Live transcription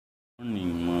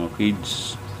Morning mga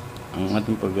kids, ang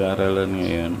ating pag-aaralan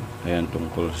ngayon ay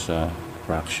tungkol sa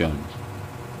fraction.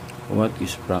 What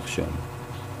is fraction?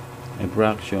 A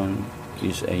fraction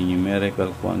is a numerical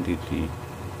quantity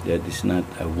that is not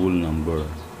a whole number.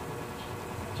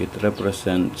 It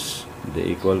represents the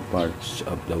equal parts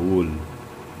of the whole.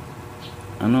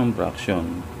 Ano ang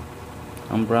fraction?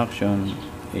 Ang fraction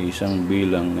ay isang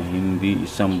bilang na hindi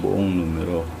isang buong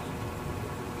numero.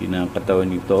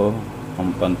 Kinakatawan nito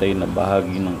ang pantay na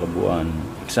bahagi ng kabuuan.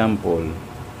 Example,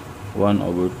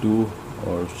 1/2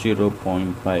 or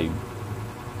 0.5.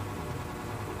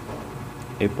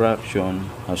 A fraction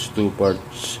has two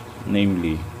parts,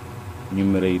 namely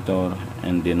numerator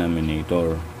and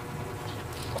denominator.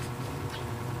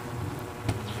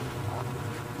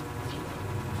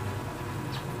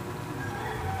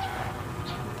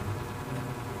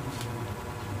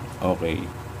 Okay.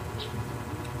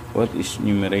 What is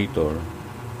numerator?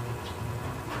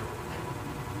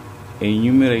 A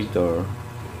numerator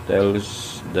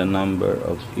tells the number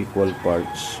of equal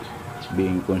parts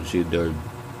being considered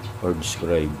or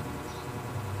described.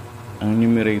 Ang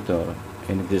numerator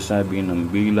ay nagsasabi ng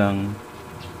bilang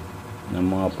ng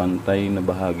mga pantay na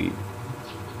bahagi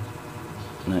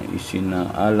na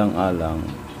isinaalang-alang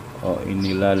o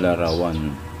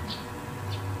inilalarawan.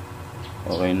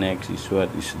 Okay, next is what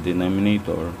is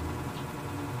denominator.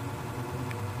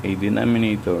 A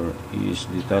denominator is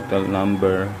the total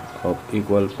number of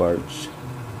equal parts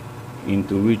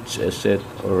into which a set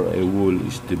or a whole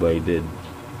is divided.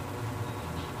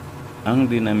 Ang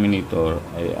denominator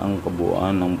ay ang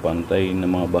kabuuan ng pantay na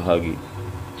mga bahagi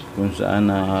kung saan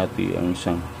nahati ang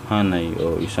isang hanay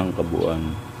o isang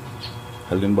kabuuan.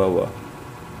 Halimbawa,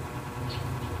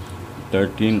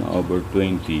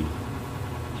 13/20.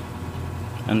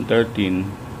 Ang 13,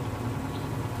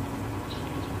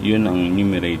 yun ang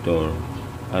numerator,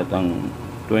 at ang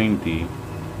 20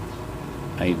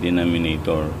 ay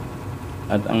denominator.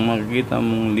 At ang makikita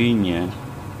mong linya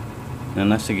na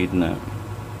nasa gitna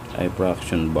ay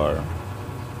fraction bar.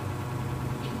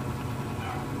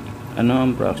 Ano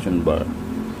ang fraction bar?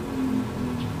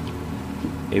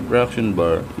 A fraction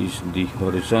bar is the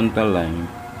horizontal line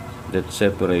that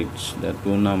separates the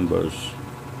two numbers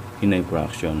in a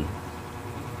fraction.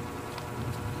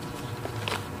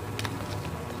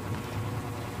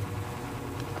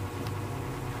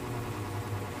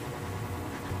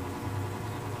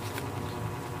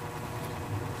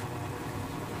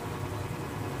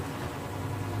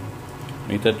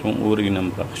 May tatlong uri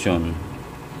ng fraction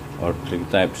or three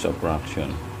types of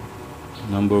fraction.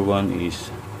 Number 1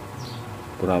 is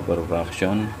proper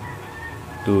fraction,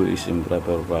 2 is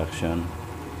improper fraction,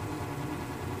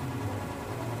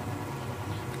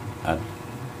 at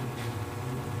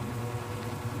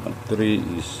 3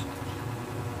 is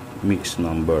mixed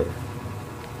number.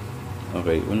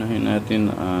 Okay, unahin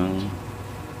natin ang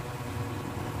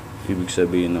ibig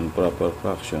sabihin ng proper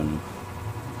fraction.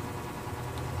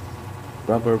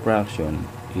 Proper fraction,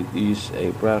 it is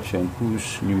a fraction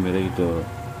whose numerator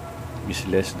is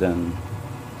less than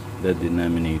the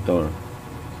denominator.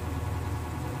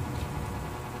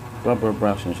 Proper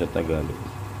fraction sa Tagalog,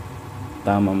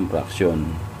 tamang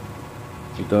fraksyon.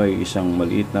 Ito ay isang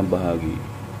maliit na bahagi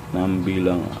na ang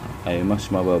bilang ay mas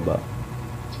mababa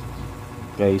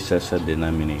kaysa sa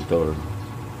denominator.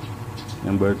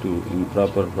 Number 2,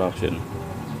 improper fraction.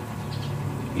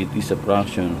 It is a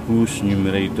fraction whose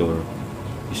numerator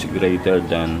is greater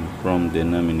than from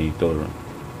denominator.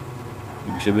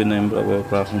 Ibig sabihin na improper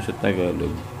fraction sa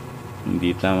Tagalog,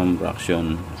 hindi tamang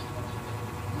fraction.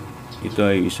 Ito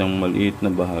ay isang maliit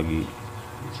na bahagi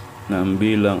na ang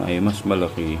bilang ay mas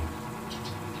malaki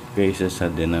kaysa sa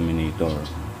denominator.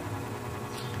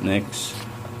 Next,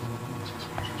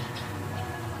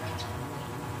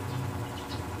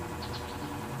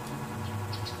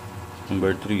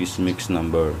 number 3 is mixed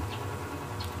number.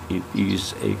 It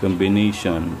is a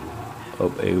combination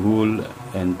of a whole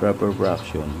and proper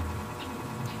fraction.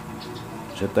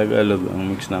 Sa Tagalog,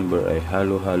 ang mixed number ay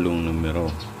halo-halong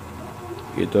numero.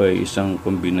 Ito ay isang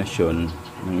kombinasyon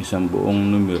ng isang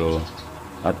buong numero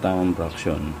at tamang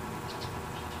fraction.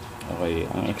 Okay,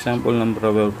 ang example ng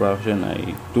proper fraction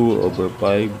ay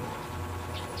 2/5,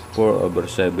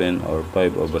 4/7, or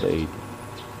 5/8.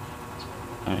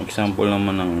 Ang example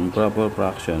naman ng improper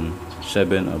fraction,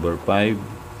 7/5,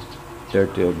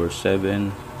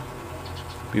 30/7,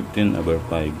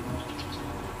 15/5.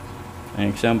 Ang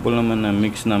example naman ng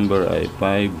mixed number ay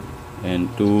 5 and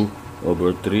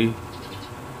 2/3,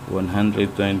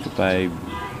 125,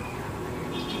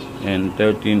 and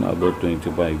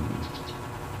 13/25.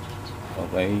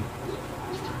 Okay?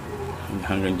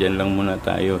 Hanggang dyan lang muna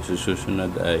tayo. Sa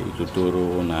susunod ay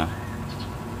ituturo ko na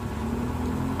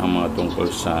ang mga tungkol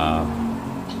sa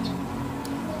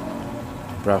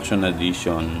fraction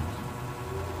addition,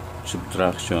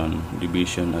 subtraction,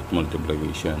 division at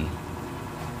multiplication.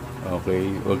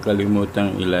 Okay, huwag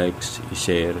kalimutang i-like,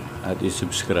 i-share at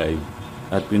i-subscribe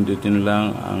at pindutin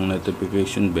lang ang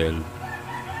notification bell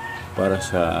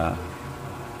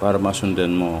para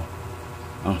masundan mo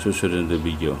ang susunod na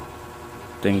video.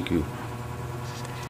 Thank you.